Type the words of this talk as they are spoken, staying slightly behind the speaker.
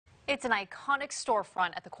It's an iconic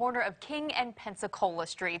storefront at the corner of King and Pensacola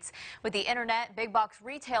Streets. With the internet, big box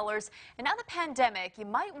retailers, and now the pandemic, you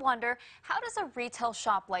might wonder, how does a retail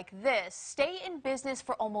shop like this stay in business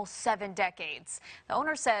for almost 7 decades? The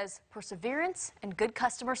owner says perseverance and good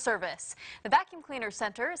customer service. The Vacuum Cleaner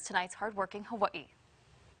Center is tonight's Hardworking Hawaii.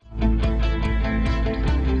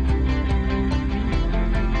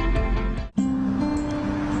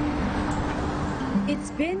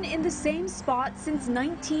 It's been in the same spot since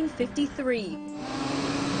 1953.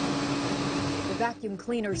 The Vacuum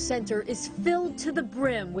Cleaner Center is filled to the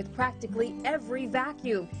brim with practically every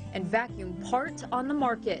vacuum and vacuum part on the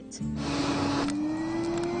market.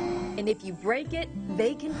 And if you break it,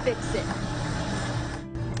 they can fix it.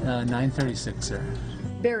 936, sir.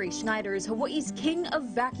 Barry Schneider is Hawaii's king of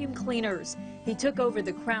vacuum cleaners. He took over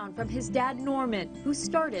the crown from his dad, Norman, who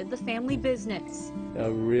started the family business.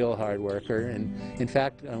 A real hard worker, and in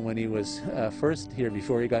fact, when he was first here,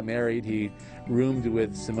 before he got married, he roomed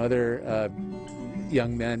with some other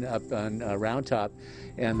young men up on Round Top,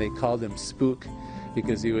 and they called him Spook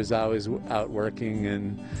because he was always out working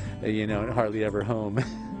and, hardly ever home.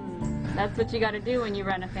 That's what you got to do when you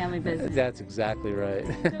run a family business. That's exactly right.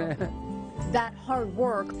 That hard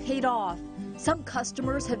work paid off. Some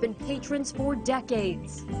customers have been patrons for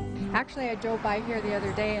decades. Actually, I drove by here the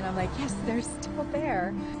other day and I'm like, yes, they're still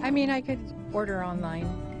there. I mean, I could order online,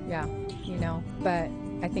 yeah, but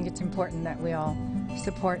I think it's important that we all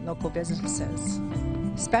support local businesses,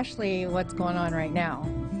 especially what's going on right now.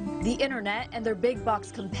 The internet and their big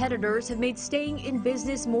box competitors have made staying in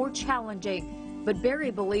business more challenging. But Barry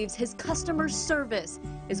believes his customer service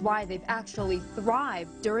is why they've actually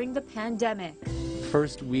thrived during the pandemic.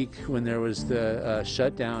 First week when there was the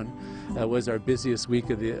shutdown was our busiest week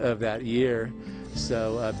of that year.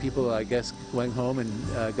 So people, I guess, went home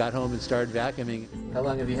and got home and started vacuuming. How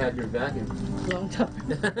long have you had your vacuum? Long time.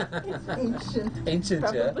 Ancient,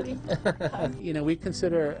 Probably. Yeah. We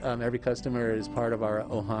consider every customer as part of our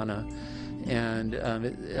ohana. And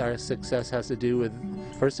our success has to do with,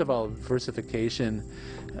 first of all, diversification,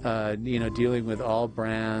 dealing with all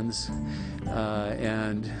brands,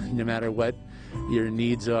 and no matter what your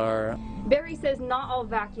needs are. Barry says not all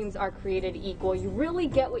vacuums are created equal. You really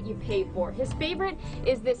get what you pay for. His favorite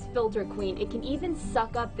is this filter queen. It can even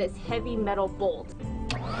suck up this heavy metal bolt.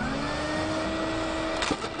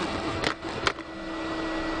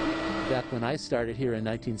 Back when I started here in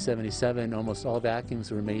 1977, almost all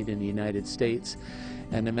vacuums were made in the United States.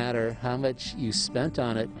 And no matter how much you spent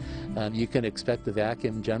on it, you can expect the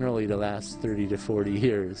vacuum generally to last 30 to 40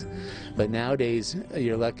 years. But nowadays,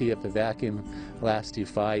 you're lucky if a vacuum lasts you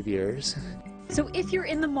 5 years. So if you're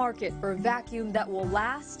in the market for a vacuum that will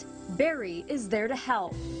last, Barry is there to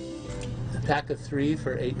help. A pack of 3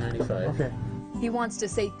 for $8.95. Okay. He wants to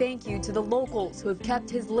say thank you to the locals who have kept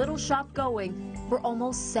his little shop going for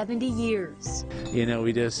almost 70 years.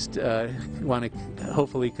 We just want to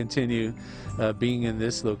hopefully continue being in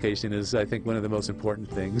this location is, I think, one of the most important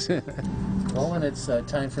things. Well, when it's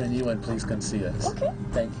time for a new one, please come see us. Okay.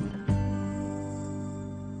 Thank you.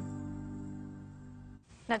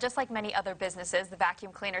 Now, just like many other businesses, the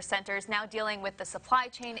Vacuum Cleaner Center is now dealing with the supply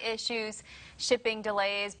chain issues, shipping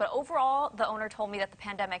delays, but overall, the owner told me that the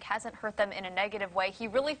pandemic hasn't hurt them in a negative way. He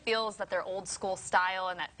really feels that their old school style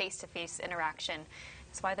and that face-to-face interaction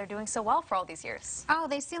is why they're doing so well for all these years. Oh,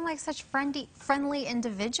 they seem like such friendly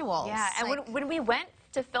individuals. Yeah, and like, when we went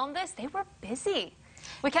to film this, they were busy.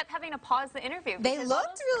 We kept having to pause the interview they because looked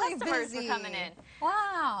those really customers busy. were coming in.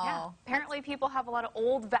 Wow. Yeah, apparently people have a lot of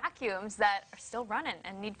old vacuums that are still running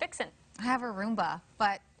and need fixing. I have a Roomba,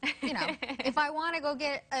 but, if I want to go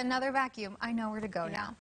get another vacuum, I know where to go now.